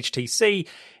head of HTC,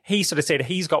 he sort of said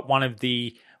he's got one of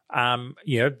the,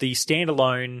 the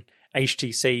standalone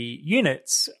HTC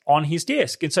units on his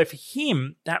desk. And so for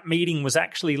him, that meeting was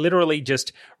actually literally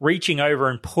just reaching over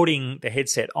and putting the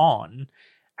headset on,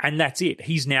 and that's it.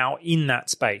 He's now in that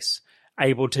space,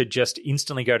 able to just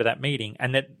instantly go to that meeting,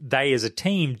 and that they as a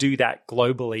team do that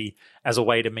globally as a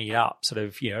way to meet up sort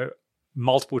of,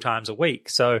 multiple times a week.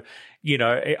 So,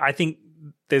 I think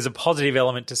there's a positive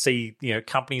element to see,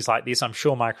 companies like this. I'm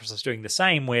sure Microsoft's doing the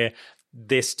same, where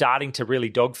they're starting to really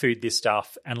dog food this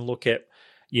stuff and look at,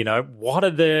 what are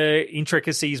the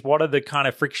intricacies? What are the kind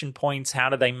of friction points? How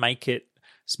do they make it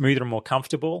smoother and more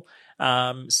comfortable,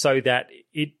 so that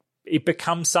it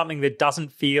becomes something that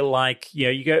doesn't feel like,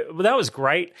 you go, well, that was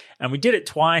great, and we did it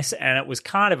twice, and it was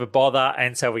kind of a bother,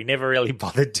 and so we never really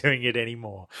bothered doing it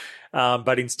anymore.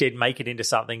 But instead make it into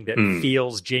something that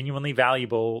feels genuinely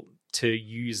valuable to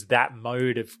use that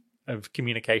mode of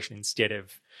communication instead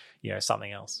of,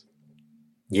 something else.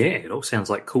 Yeah, it all sounds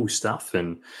like cool stuff.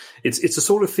 And it's the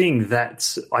sort of thing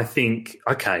that I think,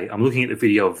 okay, I'm looking at the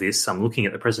video of this, I'm looking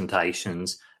at the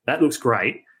presentations, that looks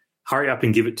great. Hurry up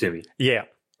and give it to me. Yeah.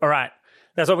 All right.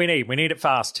 That's what we need. We need it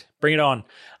fast. Bring it on.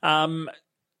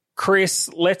 Chris,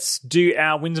 let's do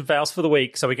our wins and fails for the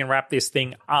week so we can wrap this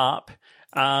thing up.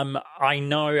 I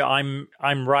know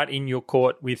I'm right in your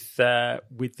court with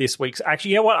this week's.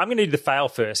 Actually, you know what? I'm going to do the fail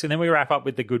first, and then we wrap up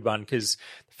with the good one, because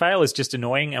the fail is just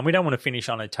annoying, and we don't want to finish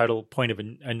on a total point of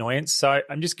annoyance. So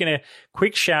I'm just going to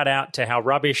quick shout out to how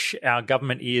rubbish our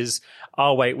government is.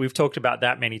 Oh wait, we've talked about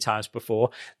that many times before.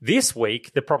 This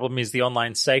week, the problem is the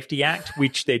Online Safety Act,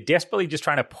 which they're desperately just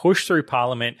trying to push through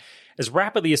Parliament as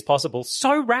rapidly as possible.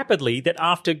 So rapidly that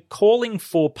after calling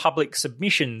for public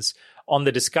submissions on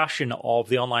the discussion of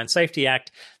the Online Safety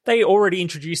Act, they already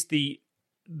introduced the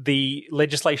the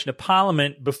legislation to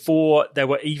Parliament before they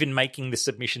were even making the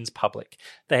submissions public.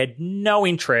 They had no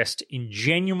interest in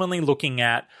genuinely looking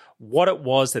at what it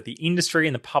was that the industry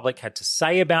and the public had to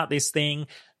say about this thing.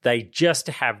 They just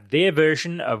have their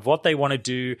version of what they want to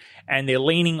do, and they're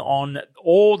leaning on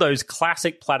all those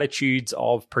classic platitudes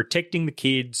of protecting the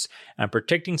kids and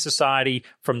protecting society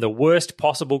from the worst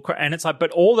possible. And it's like,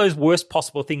 but all those worst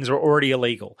possible things are already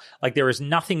illegal. Like, there is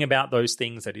nothing about those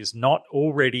things that is not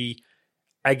already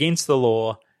against the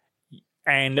law.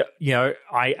 And, you know,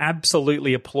 I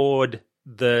absolutely applaud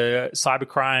the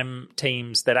cybercrime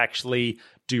teams that actually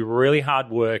do really hard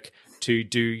work to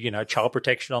do, you know, child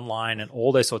protection online and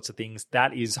all those sorts of things.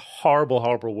 That is horrible,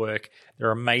 horrible work. They're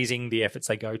amazing, the efforts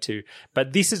they go to.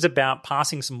 But this is about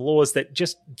passing some laws that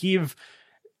just give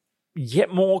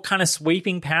yet more kind of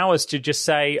sweeping powers to just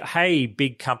say, hey,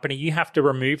 big company, you have to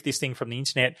remove this thing from the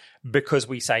internet because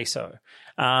we say so.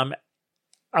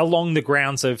 Along the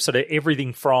grounds of sort of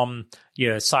everything from, you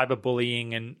know,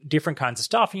 cyberbullying and different kinds of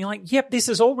stuff. And you're like, yep, this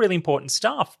is all really important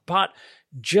stuff, but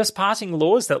just passing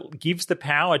laws that gives the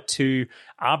power to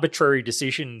arbitrary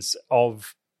decisions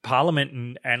of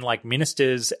Parliament and like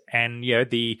ministers and, you know,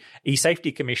 the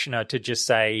e-safety commissioner to just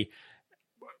say,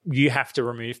 you have to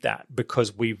remove that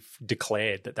because we've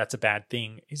declared that that's a bad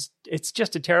thing. It's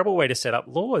just a terrible way to set up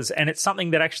laws. And it's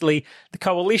something that actually the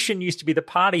coalition used to be the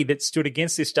party that stood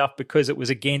against this stuff because it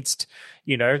was against,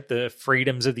 you know, the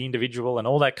freedoms of the individual and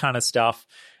all that kind of stuff.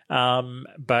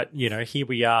 But, you know, here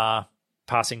we are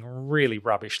passing really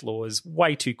rubbish laws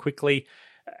way too quickly.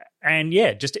 And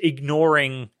yeah, just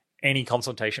ignoring any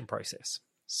consultation process.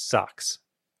 Sucks.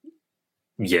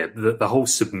 Yeah, the whole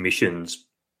submissions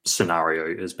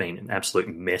scenario has been an absolute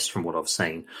mess from what I've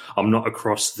seen. I'm not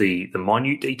across the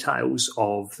minute details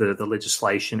of the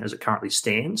legislation as it currently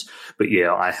stands, but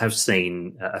yeah, I have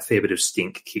seen a fair bit of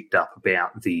stink kicked up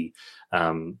about the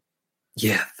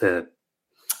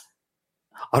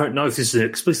I don't know if this is an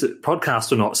explicit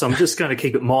podcast or not, so I'm just going to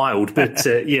keep it mild. But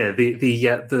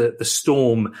the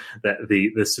storm that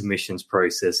the submissions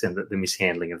process and the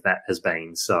mishandling of that has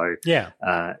been. So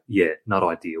not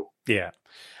ideal. Yeah.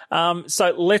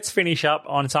 So let's finish up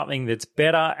on something that's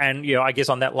better. And, you know, I guess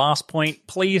on that last point,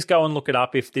 please go and look it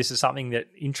up if this is something that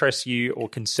interests you or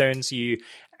concerns you,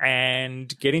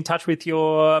 and get in touch with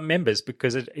your members,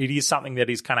 because it is something that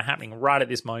is kind of happening right at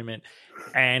this moment.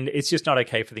 And it's just not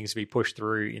okay for things to be pushed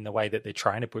through in the way that they're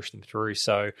trying to push them through.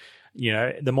 So, you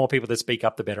know, the more people that speak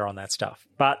up, the better on that stuff.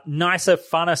 But nicer,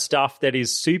 funner stuff that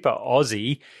is super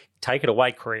Aussie. Take it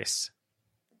away, Chris.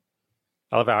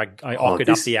 I love how I awkward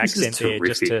up the accent there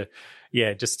because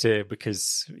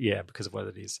of what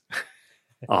it is.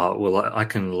 Well, I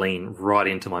can lean right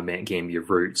into my Mount Gambier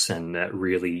roots and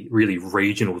really, really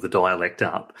regional the dialect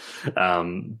up.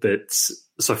 But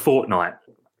so Fortnite,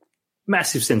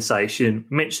 massive sensation.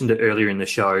 Mentioned it earlier in the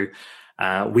show.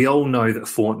 We all know that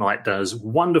Fortnite does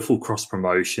wonderful cross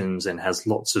promotions and has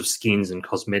lots of skins and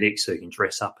cosmetics, so you can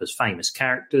dress up as famous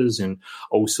characters and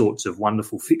all sorts of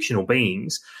wonderful fictional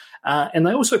beings. And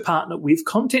they also partner with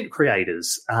content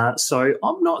creators. So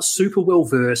I'm not super well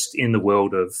versed in the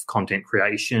world of content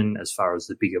creation as far as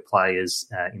the bigger players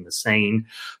in the scene.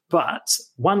 But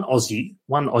one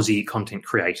Aussie content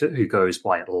creator who goes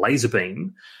by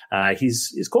Laserbeam,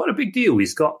 he's quite a big deal.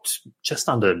 He's got just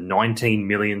under 19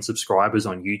 million subscribers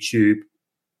on YouTube,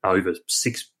 over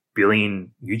 6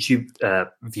 billion YouTube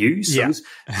views. So it's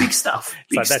big stuff.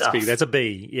 Big stuff. That's big. That's a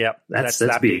B. Yeah, that's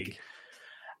big.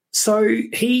 So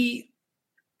he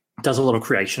does a lot of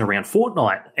creation around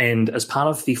Fortnite, and as part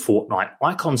of the Fortnite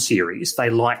Icon series, they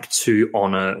like to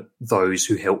honour those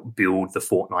who help build the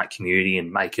Fortnite community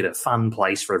and make it a fun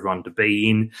place for everyone to be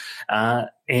in.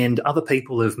 And other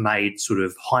people have made sort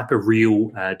of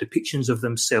hyper-real depictions of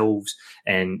themselves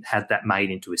and had that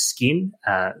made into a skin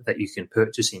that you can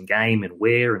purchase in-game and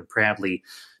wear and proudly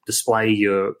display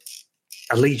your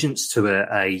allegiance to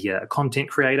a content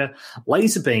creator.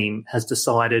 Laserbeam has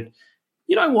decided,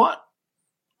 you know what?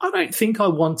 I don't think I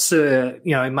want to,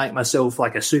 you know, make myself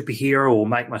like a superhero or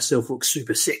make myself look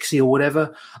super sexy or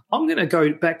whatever. I'm going to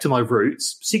go back to my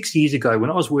roots. 6 years ago when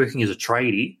I was working as a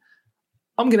tradie,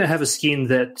 I'm going to have a skin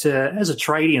that has a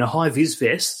tradie in a high-vis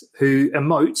vest who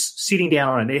emotes sitting down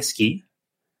on an esky,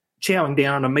 chowing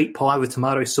down on a meat pie with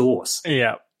tomato sauce.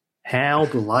 Yeah. How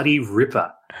bloody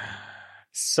ripper.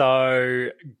 So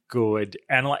good.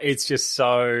 And it's just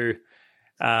so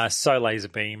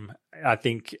Laserbeam. I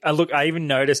think, look, I even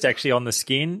noticed actually on the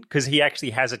skin, because he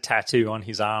actually has a tattoo on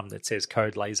his arm that says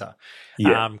code laser.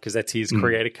 Yeah. Because that's his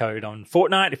creator code on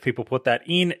Fortnite. If people put that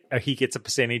in, he gets a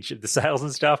percentage of the sales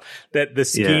and stuff. That the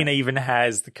skin even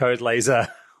has the code laser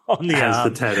on the has arm.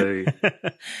 the tattoo.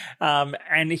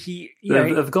 And he, you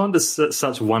know, They've gone to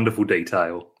such wonderful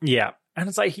detail. yeah. And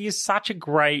it's like, he is such a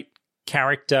great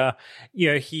character.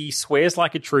 You know, he swears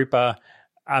like a trooper,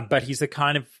 but he's the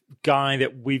kind of guy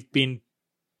that we've been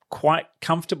quite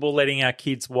comfortable letting our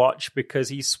kids watch because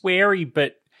he's sweary,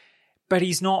 but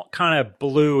he's not kind of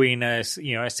blue in a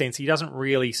sense. He doesn't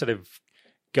really sort of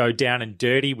go down and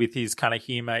dirty with his kind of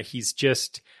humor. He's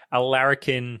just a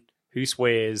larrikin who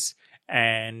swears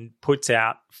and puts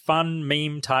out fun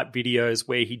meme type videos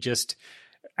where he just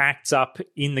acts up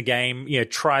in the game, you know,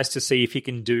 tries to see if he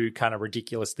can do kind of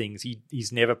ridiculous things.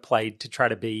 He's never played to try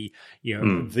to be, you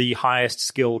know, the highest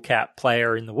skill cap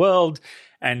player in the world.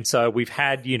 And so we've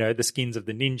had, you know, the skins of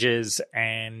the ninjas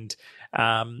and,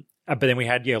 but then we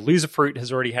had, you know, Loserfruit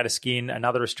has already had a skin,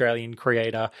 another Australian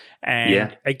creator.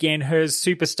 And again, hers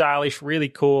super stylish, really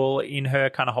cool in her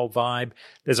kind of whole vibe.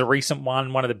 There's a recent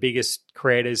one of the biggest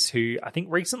creators who I think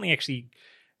recently actually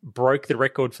broke the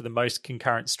record for the most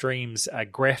concurrent streams,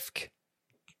 Grefk.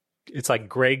 It's like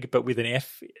Greg, but with an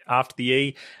F after the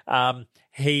E.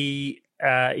 He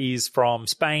is from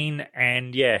Spain,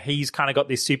 and he's kind of got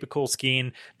this super cool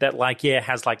skin that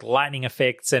has like lightning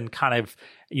effects and kind of,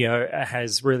 you know,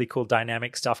 has really cool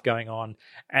dynamic stuff going on.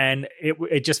 And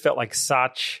it just felt like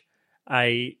such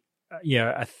a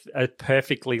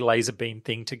perfectly laser beam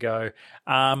thing to go.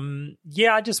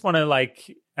 I just want to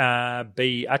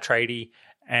be a tradie.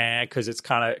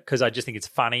 Because I just think it's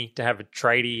funny to have a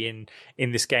tradie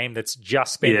in this game that's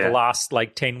just spent the last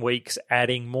 10 weeks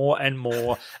adding more and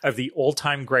more of the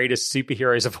all-time greatest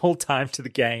superheroes of all time to the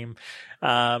game.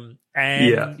 And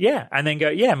then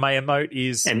go, my emote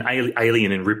is and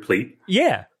Alien and Ripley.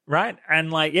 Yeah. Right.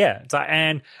 And it's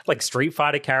and Street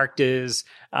Fighter characters,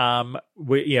 Sarah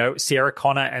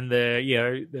Connor and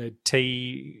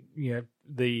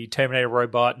the Terminator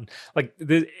robot, and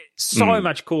there's so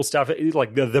much cool stuff,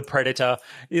 like the Predator.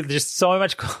 Just so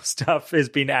much cool stuff has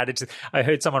been added to. I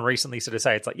heard someone recently sort of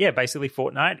say it's basically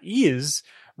Fortnite is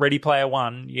Ready Player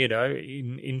One, you know,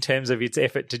 in terms of its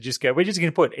effort to just go, we're just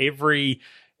going to put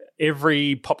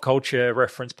every pop culture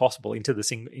reference possible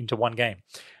into one game.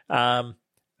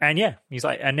 He's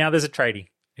like, and now there's a tradie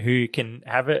who can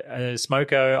have a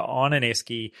smoko on an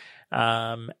esky,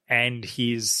 and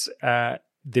his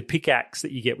the pickaxe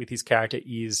that you get with his character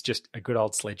is just a good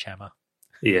old sledgehammer.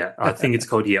 Yeah, I think it's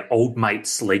called Old Mate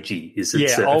Sledgy is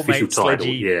its Old official Mate title.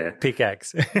 Sledgy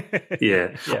pickaxe.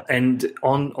 Yeah, and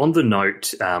on the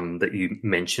note that you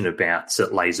mentioned about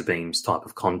Laserbeam's type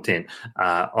of content,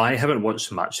 I haven't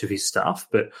watched much of his stuff,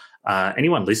 but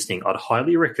anyone listening, I'd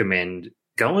highly recommend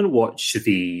go and watch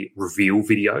the reveal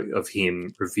video of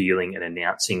him revealing and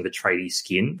announcing the tradie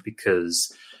skin,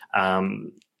 because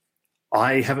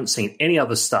I haven't seen any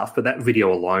other stuff, but that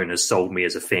video alone has sold me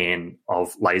as a fan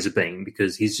of Laserbeam,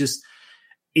 because he's just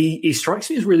he strikes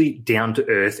me as really down to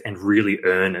earth and really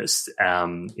earnest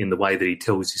in the way that he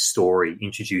tells his story,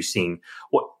 introducing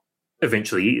what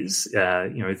eventually is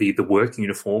the work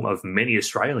uniform of many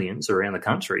Australians around the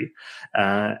country,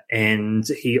 and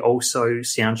he also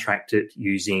soundtracked it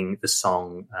using the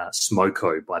song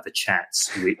Smoko by The Chats,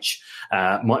 which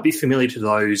might be familiar to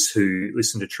those who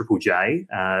listen to Triple J.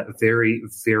 Very,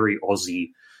 very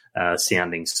Aussie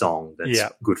sounding song that's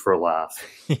good for a laugh.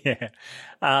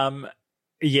 I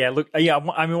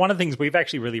mean, one of the things we've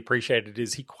actually really appreciated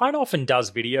is he quite often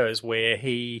does videos where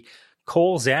he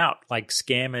calls out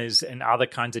scammers and other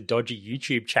kinds of dodgy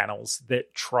YouTube channels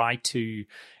that try to,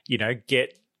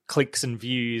 get clicks and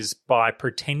views by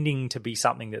pretending to be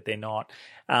something that they're not.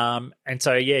 And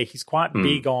so, he's quite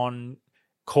big on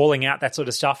calling out that sort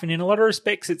of stuff. And in a lot of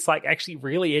respects, it's actually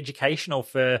really educational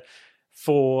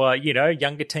for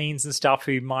younger teens and stuff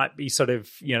who might be sort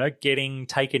of, getting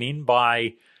taken in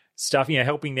by stuff,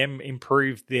 helping them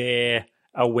improve their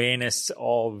awareness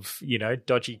of,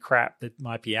 dodgy crap that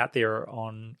might be out there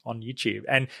on YouTube.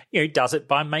 And, does it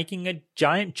by making a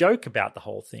giant joke about the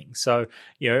whole thing. So,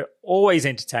 always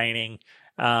entertaining.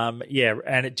 And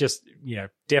it just,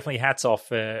 definitely hats off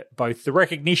for both the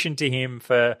recognition to him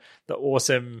for the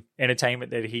awesome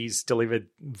entertainment that he's delivered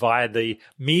via the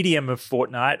medium of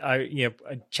Fortnite.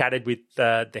 I chatted with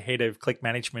the head of Click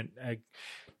Management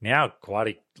now quite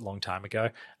a long time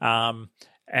ago.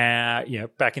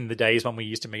 Back in the days when we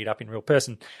used to meet up in real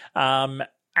person.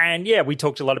 We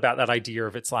talked a lot about that idea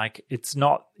of it's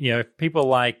not, people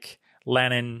like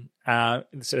Lannon, so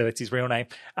that's his real name.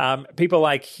 People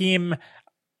like him,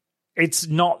 it's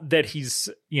not that he's,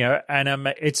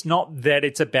 it's not that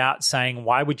it's about saying,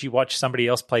 why would you watch somebody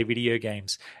else play video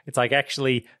games? It's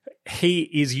actually he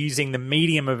is using the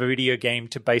medium of a video game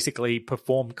to basically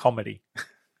perform comedy.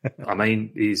 I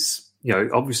mean, he's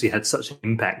obviously had such an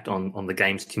impact on the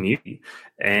games community,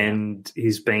 and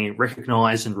he's been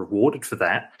recognised and rewarded for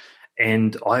that.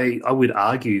 And I would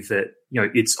argue that,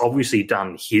 it's obviously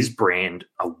done his brand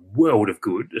a world of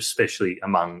good, especially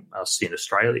among us in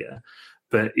Australia.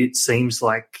 But it seems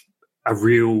like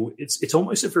it's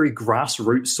almost a very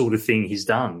grassroots sort of thing he's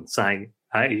done, saying,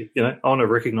 hey, I want to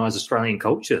recognise Australian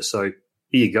culture, so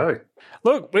here you go.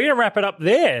 Look, we're going to wrap it up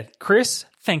there. Chris,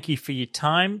 thank you for your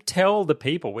time. Tell the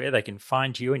people where they can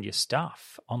find you and your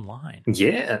stuff online.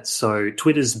 Yeah, so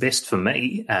Twitter's best for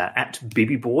me, at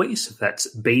BibbyBoys.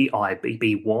 That's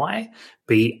BIBBY,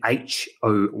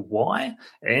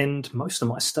 and most of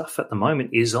my stuff at the moment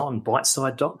is on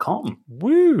biteside.com.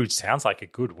 Woo, sounds like a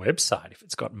good website if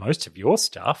it's got most of your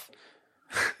stuff.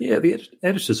 Yeah, the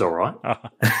editor's all right.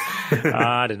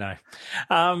 I don't know.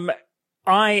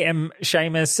 I am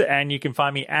Seamus, and you can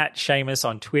find me at Seamus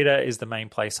on Twitter is the main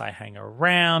place I hang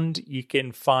around. You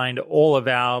can find all of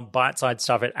our Biteside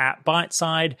stuff at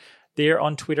Biteside there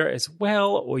on Twitter as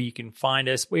well, or you can find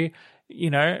us. We're,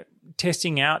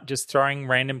 testing out, just throwing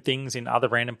random things in other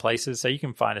random places. So you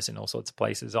can find us in all sorts of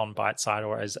places on Biteside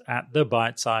or as at the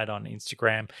Biteside on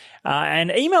Instagram.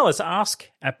 And email us,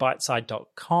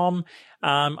 ask@biteside.com.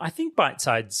 I think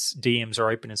Biteside's DMs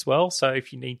are open as well. So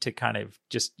if you need to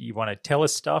you want to tell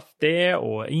us stuff there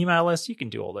or email us, you can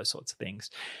do all those sorts of things.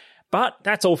 But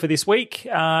that's all for this week.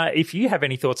 If you have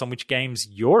any thoughts on which games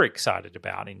you're excited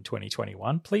about in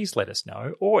 2021, please let us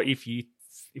know. Or if you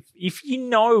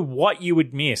know what you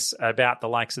would miss about the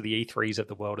likes of the E3s of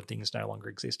the world and things no longer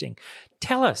existing,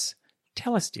 tell us.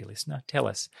 Tell us, dear listener. Tell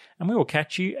us. And we will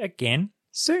catch you again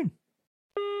soon.